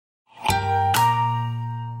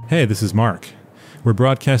Hey, this is Mark. We're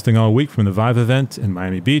broadcasting all week from the Vive event in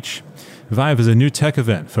Miami Beach. Vive is a new tech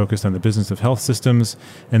event focused on the business of health systems,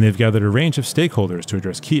 and they've gathered a range of stakeholders to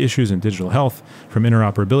address key issues in digital health, from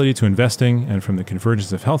interoperability to investing, and from the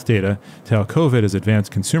convergence of health data to how COVID has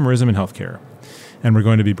advanced consumerism in healthcare. And we're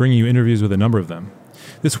going to be bringing you interviews with a number of them.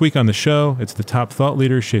 This week on the show, it's the top thought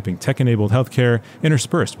leaders shaping tech-enabled healthcare,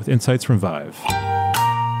 interspersed with insights from Vive.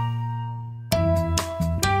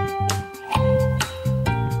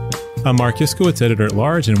 I'm Mark Iskowitz,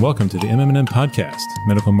 Editor-at-Large, and welcome to the MM&M Podcast,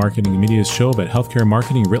 Medical Marketing and Media's show about healthcare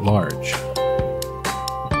marketing writ large.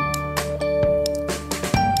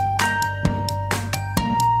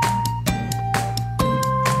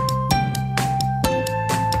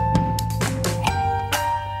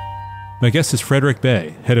 My guest is Frederik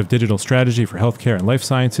Bay, Head of Digital Strategy for Healthcare and Life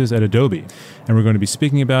Sciences at Adobe, and we're going to be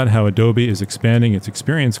speaking about how Adobe is expanding its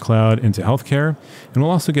Experience Cloud into healthcare, and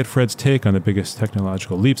we'll also get Fred's take on the biggest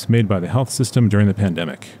technological leaps made by the health system during the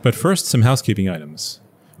pandemic. But first, some housekeeping items.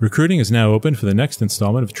 Recruiting is now open for the next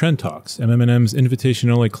installment of Trend Talks, MM&M's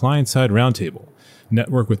invitation-only client-side roundtable.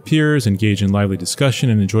 Network with peers, engage in lively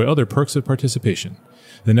discussion, and enjoy other perks of participation.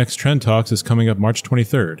 The next Trend Talks is coming up March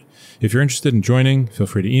 23rd. If you're interested in joining, feel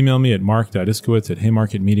free to email me at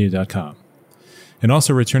mark.iskowitz@haymarketmedia.com. And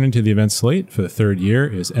also returning to the event slate for the third year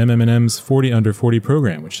is MM&M's 40 Under 40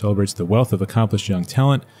 program, which celebrates the wealth of accomplished young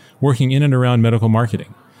talent working in and around medical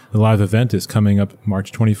marketing. The live event is coming up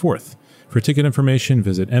March 24th. For ticket information,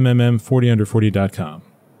 visit mmm40under40.com.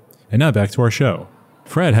 And now back to our show.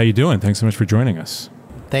 Fred, how you doing? Thanks so much for joining us.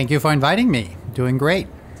 Thank you for inviting me. Doing great.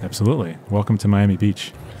 Absolutely. Welcome to Miami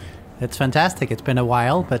Beach. It's fantastic. It's been a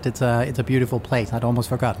while, but it's a beautiful place. I'd almost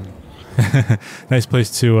forgotten. Nice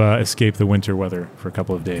place to escape the winter weather for a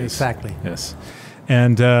couple of days. Exactly. Yes.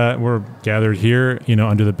 And we're gathered here,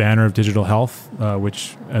 under the banner of digital health,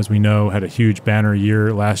 which, as we know, had a huge banner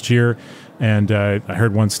year last year. And I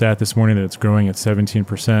heard one stat this morning that it's growing at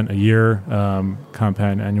 17% a year,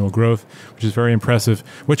 compound annual growth, which is very impressive.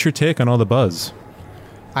 What's your take on all the buzz?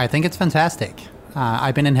 I think it's fantastic.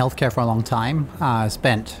 I've been in healthcare for a long time.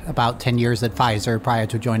 Spent about 10 years at Pfizer prior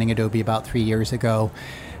to joining Adobe about 3 years ago.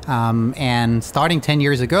 And starting 10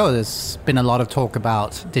 years ago, there's been a lot of talk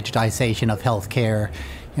about digitization of healthcare.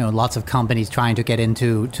 Lots of companies trying to get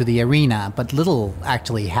into the arena, but little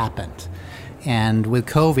actually happened. And with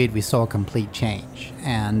COVID, we saw a complete change.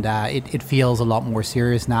 And it feels a lot more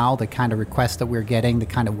serious now. The kind of requests that we're getting, the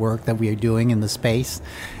kind of work that we are doing in the space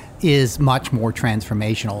is much more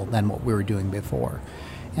transformational than what we were doing before.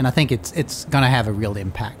 And I think it's going to have a real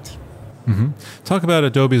impact. Mm-hmm. Talk about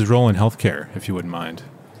Adobe's role in healthcare, if you wouldn't mind.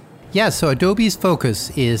 Yeah, so Adobe's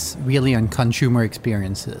focus is really on consumer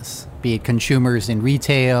experiences, be it consumers in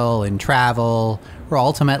retail, in travel, or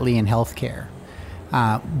ultimately in healthcare.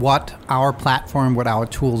 What our platform, what our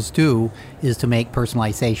tools do is to make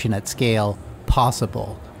personalization at scale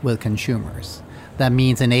possible with consumers. That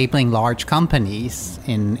means enabling large companies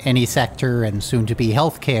in any sector and soon to be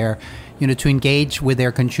healthcare, to engage with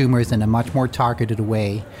their consumers in a much more targeted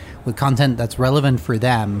way with content that's relevant for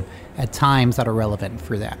them at times that are relevant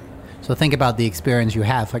for them. So think about the experience you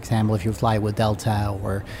have, for example, if you fly with Delta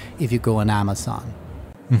or if you go on Amazon.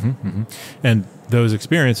 Mm-hmm, mm-hmm. And those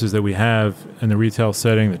experiences that we have in the retail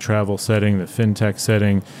setting, the travel setting, the fintech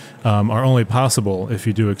setting, are only possible if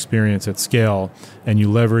you do experience at scale and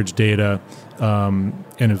you leverage data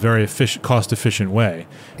in a very cost-efficient way.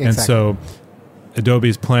 Exactly. And so Adobe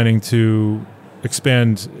is planning to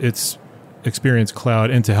expand its Experience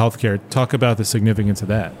Cloud into healthcare. Talk about the significance of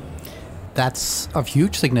that. That's of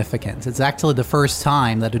huge significance. It's actually the first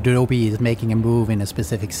time that Adobe is making a move in a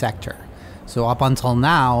specific sector. So up until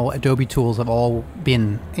now, Adobe tools have all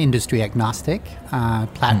been industry agnostic,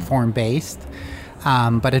 platform-based.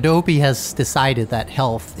 But Adobe has decided that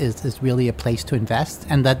health is really a place to invest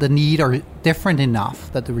and that the needs are different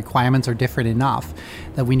enough, that the requirements are different enough,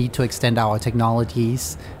 that we need to extend our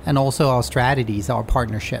technologies and also our strategies, our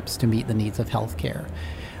partnerships to meet the needs of healthcare.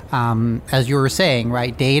 As you were saying,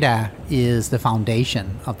 right, data is the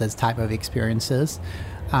foundation of this type of experiences.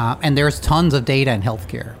 And there's tons of data in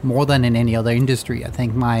healthcare, more than in any other industry. I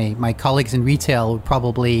think my colleagues in retail would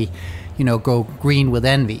probably, go green with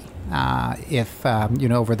envy if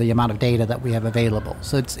over the amount of data that we have available.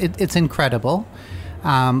 So it's incredible.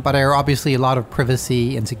 But there are obviously a lot of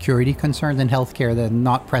privacy and security concerns in healthcare that are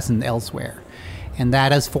not present elsewhere. And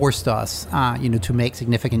that has forced us, to make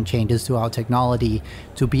significant changes to our technology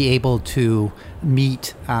to be able to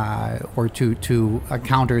meet or to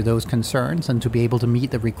counter those concerns and to be able to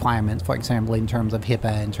meet the requirements, for example, in terms of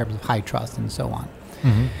HIPAA, in terms of high trust, and so on.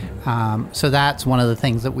 So that's one of the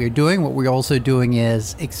things that we're doing. What we're also doing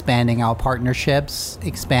is expanding our partnerships,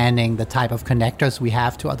 expanding the type of connectors we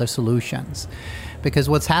have to other solutions. Because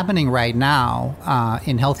what's happening right now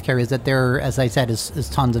in healthcare is that there, as I said, is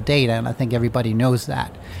tons of data, and I think everybody knows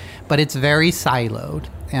that. But it's very siloed.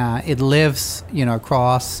 It lives,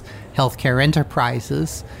 across healthcare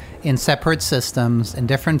enterprises in separate systems in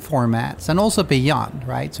different formats, and also beyond,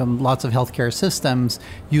 right? So lots of healthcare systems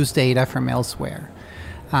use data from elsewhere,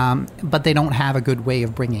 but they don't have a good way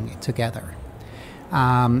of bringing it together.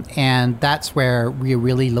 And that's where we're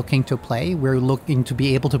really looking to play. We're looking to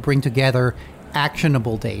be able to bring together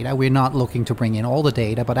actionable data. We're not looking to bring in all the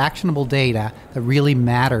data, but actionable data that really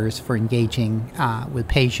matters for engaging with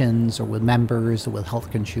patients or with members or with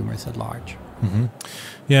health consumers at large. Mm-hmm.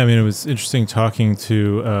 Yeah, I mean, it was interesting talking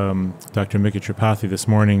to Dr. Mika Tripathi this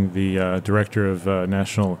morning, the director of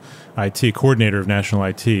National IT, coordinator of National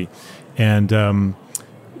IT. And,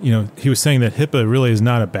 he was saying that HIPAA really is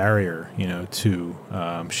not a barrier, to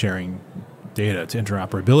sharing data, to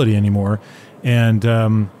interoperability anymore. And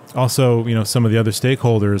also, some of the other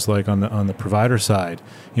stakeholders, like on the provider side,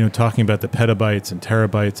 talking about the petabytes and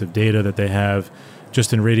terabytes of data that they have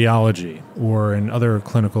just in radiology or in other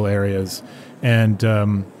clinical areas. And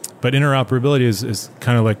but interoperability is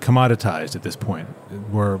kind of like commoditized at this point.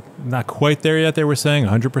 We're not quite there yet, they were saying,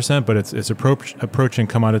 100%, but it's approaching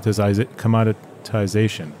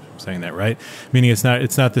commoditization. I'm saying that right? Meaning it's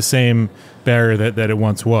not the same barrier that it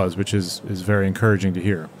once was, which is very encouraging to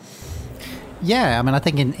hear. Yeah, I mean, I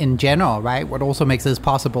think in general, right, what also makes this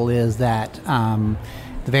possible is that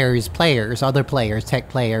the various players, other players, tech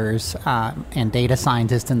players, and data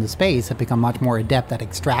scientists in the space have become much more adept at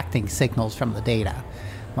extracting signals from the data,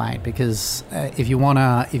 right? Because if you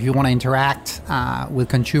wanna interact with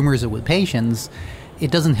consumers or with patients,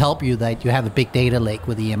 it doesn't help you that you have a big data lake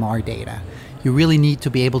with EMR data. You really need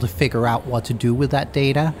to be able to figure out what to do with that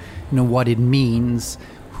data, what it means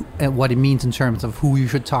in terms of who you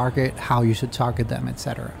should target, how you should target them, et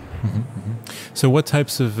cetera. Mm-hmm, mm-hmm. So what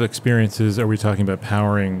types of experiences are we talking about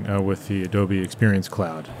powering with the Adobe Experience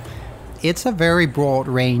Cloud? It's a very broad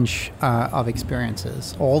range of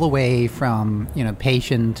experiences, all the way from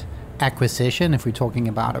patient acquisition, if we're talking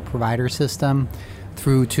about a provider system,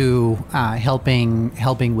 through to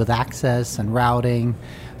helping with access and routing,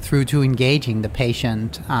 through to engaging the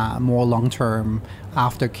patient more long-term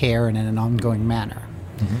aftercare and in an ongoing manner.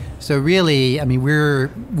 Mm-hmm. So really, I mean,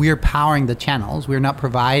 we're powering the channels. We're not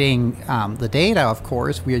providing the data, of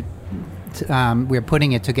course. We're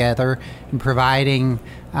putting it together and providing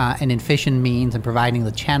an efficient means and providing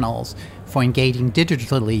the channels for engaging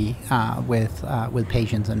digitally with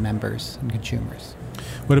patients and members and consumers.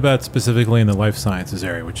 What about specifically in the life sciences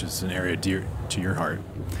area, which is an area dear to your heart?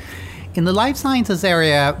 In the life sciences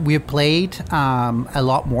area, we've played a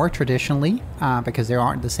lot more traditionally because there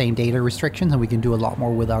aren't the same data restrictions, and we can do a lot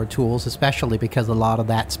more with our tools, especially because a lot of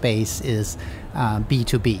that space is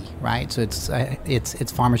B2B, right? So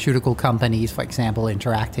it's pharmaceutical companies, for example,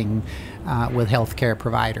 interacting with healthcare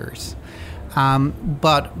providers.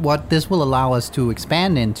 But what this will allow us to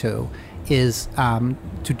expand into is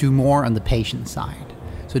to do more on the patient side.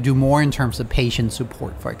 So do more in terms of patient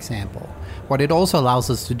support, for example. What it also allows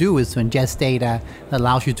us to do is to ingest data that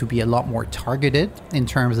allows you to be a lot more targeted in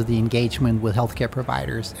terms of the engagement with healthcare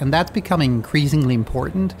providers. And that's becoming increasingly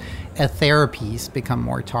important as therapies become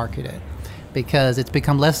more targeted, because it's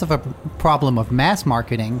become less of a problem of mass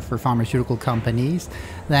marketing for pharmaceutical companies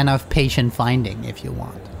than of patient finding, if you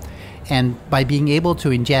want. And by being able to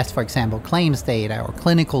ingest, for example, claims data or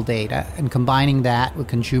clinical data and combining that with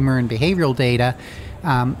consumer and behavioral data,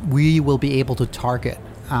 we will be able to target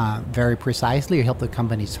very precisely, or help the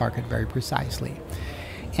companies target very precisely.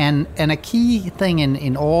 And a key thing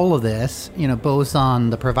in all of this, both on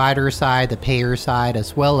the provider side, the payer side,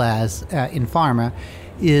 as well as in pharma,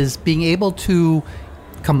 is being able to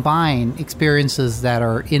combine experiences that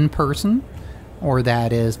are in person, or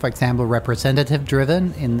that is, for example, representative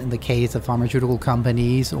driven in the case of pharmaceutical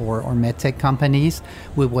companies or medtech companies,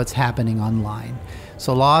 with what's happening online.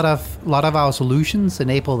 So a lot of our solutions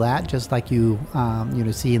enable that, just like you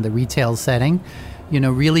see in the retail setting.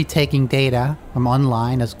 Really taking data from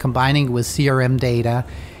online, as combining with CRM data,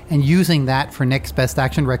 and using that for next best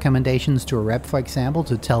action recommendations to a rep, for example,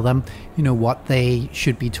 to tell them, what they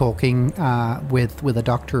should be talking with a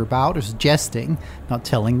doctor about, or suggesting, not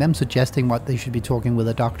telling them, suggesting what they should be talking with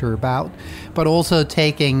a doctor about, but also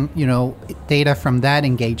taking, data from that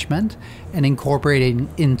engagement and incorporating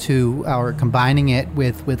into, or combining it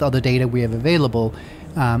with other data we have available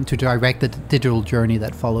to direct the digital journey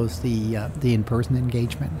that follows the in-person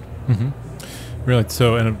engagement. Mm-hmm. Really.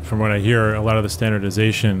 So, and from what I hear, a lot of the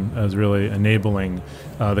standardization is really enabling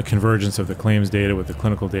the convergence of the claims data with the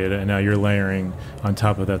clinical data, and now you're layering on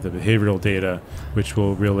top of that the behavioral data, which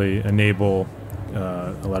will really enable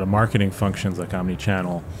a lot of marketing functions like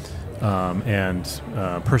omni-channel and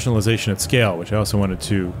personalization at scale, which I also wanted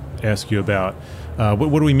to ask you about.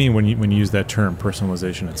 What do we mean when you use that term,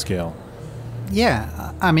 personalization at scale?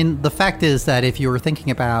 Yeah, I mean, the fact is that if you were thinking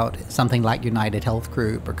about something like United Health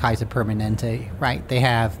Group or Kaiser Permanente, right, they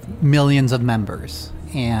have millions of members,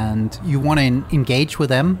 and you want to engage with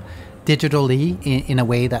them digitally in a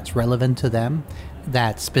way that's relevant to them,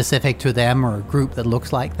 that's specific to them, or a group that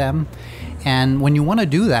looks like them. And when you want to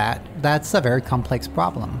do that, that's a very complex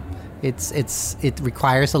problem. It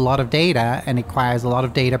requires a lot of data, and it requires a lot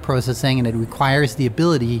of data processing, and it requires the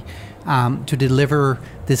ability to deliver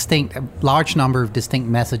a large number of distinct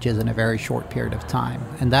messages in a very short period of time.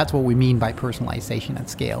 And that's what we mean by personalization at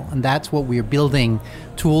scale. And that's what we're building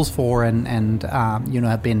tools for and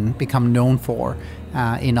have become known for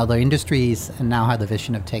in other industries, and now have the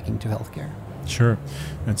vision of taking to healthcare. Sure.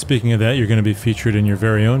 And speaking of that, you're going to be featured in your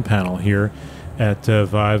very own panel here at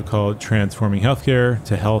Vive called Transforming Healthcare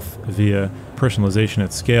to Health via Personalization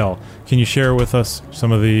at Scale. Can you share with us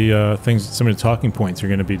some of the some of the talking points you're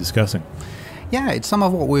going to be discussing? Yeah, it's some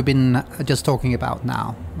of what we've been just talking about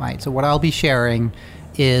now, right? So what I'll be sharing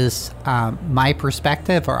is my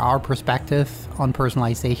perspective, or our perspective, on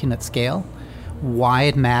personalization at scale, why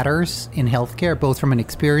it matters in healthcare, both from an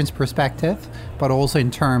experience perspective, but also in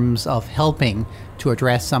terms of helping to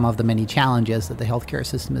address some of the many challenges that the healthcare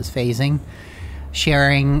system is facing.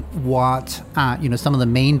 Sharing what some of the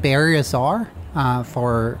main barriers are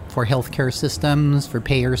for healthcare systems, for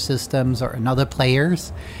payer systems, and other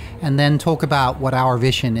players, and then talk about what our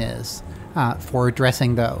vision is for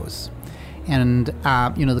addressing those. And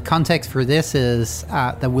the context for this is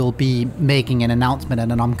that we'll be making an announcement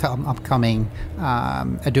at an upcoming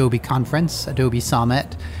Adobe conference, Adobe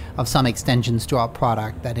Summit, of some extensions to our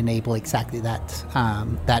product that enable exactly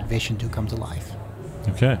that vision to come to life.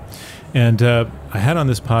 Okay. And I had on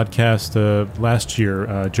this podcast last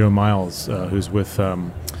year Joe Miles, who's with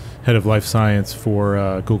head of life science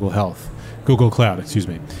for Google Cloud, excuse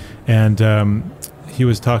me. And he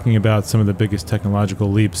was talking about some of the biggest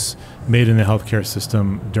technological leaps made in the healthcare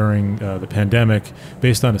system during the pandemic,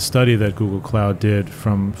 based on a study that Google Cloud did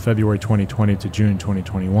from February 2020 to June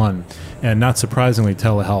 2021. And not surprisingly,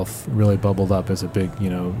 telehealth really bubbled up as a big,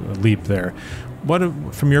 leap there.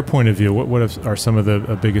 From your point of view, what are some of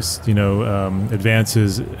the biggest,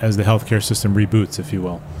 advances as the healthcare system reboots, if you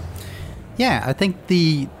will? Yeah, I think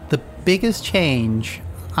the biggest change,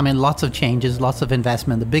 lots of changes, lots of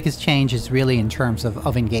investment. The biggest change is really in terms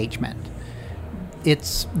of engagement.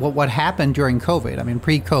 It's what happened during COVID.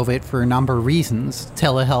 Pre-COVID, for a number of reasons,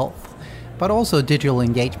 telehealth, but also digital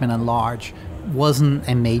engagement at large, wasn't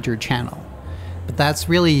a major channel. But that's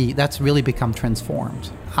really become transformed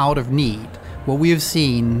out of need. What we have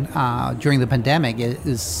seen during the pandemic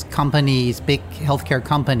is companies, big healthcare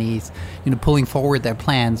companies, pulling forward their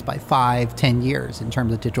plans by 5-10 years in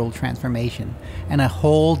terms of digital transformation, and a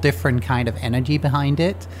whole different kind of energy behind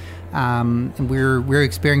it. And we're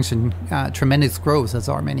experiencing tremendous growth, as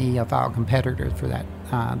are many of our competitors, for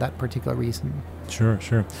that particular reason.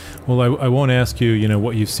 Sure. Well, I won't ask you,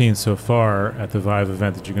 what you've seen so far at the Vive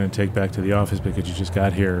event that you're going to take back to the office, because you just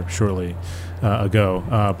got here shortly ago.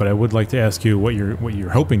 But I would like to ask you what you're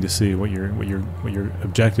hoping to see, what your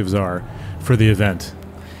objectives are for the event.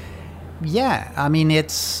 Yeah,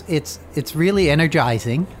 it's really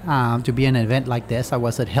energizing to be in an event like this. I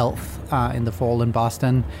was at Health in the fall in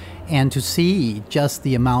Boston, and to see just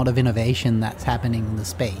the amount of innovation that's happening in the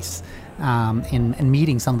space. In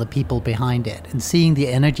meeting some of the people behind it, and seeing the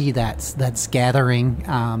energy that's gathering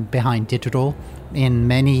behind digital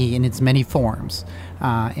in its many forms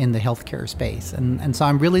in the healthcare space, and so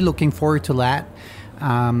I'm really looking forward to that.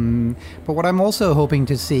 But what I'm also hoping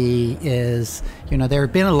to see is, there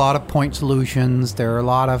have been a lot of point solutions. There are a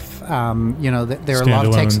lot of there are a lot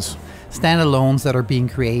of standalones that are being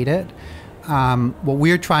created. What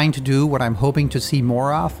we're trying to do, what I'm hoping to see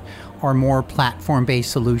more of, are more platform-based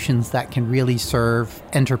solutions that can really serve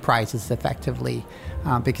enterprises effectively,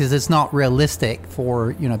 because it's not realistic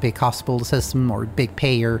for a big hospital system or a big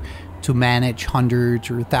payer to manage hundreds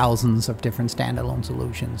or thousands of different standalone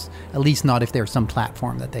solutions. At least not if there's some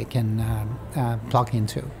platform that they can plug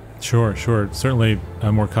into. Sure. Certainly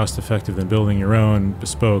more cost-effective than building your own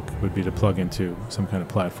bespoke would be to plug into some kind of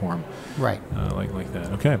platform, right? Like that.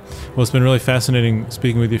 Okay. Well, it's been really fascinating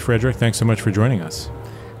speaking with you, Frederik. Thanks so much for joining us.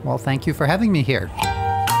 Well, thank you for having me here.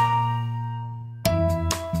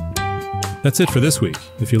 That's it for this week.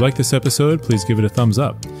 If you like this episode, please give it a thumbs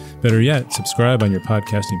up. Better yet, subscribe on your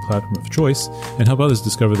podcasting platform of choice and help others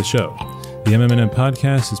discover the show. The MM&M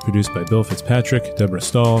podcast is produced by Bill Fitzpatrick, Deborah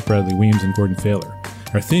Stahl, Bradley Weems, and Gordon Thaler.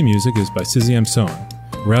 Our theme music is by Sizzy M. Sohn.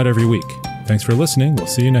 We're out every week. Thanks for listening. We'll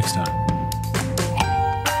see you next time.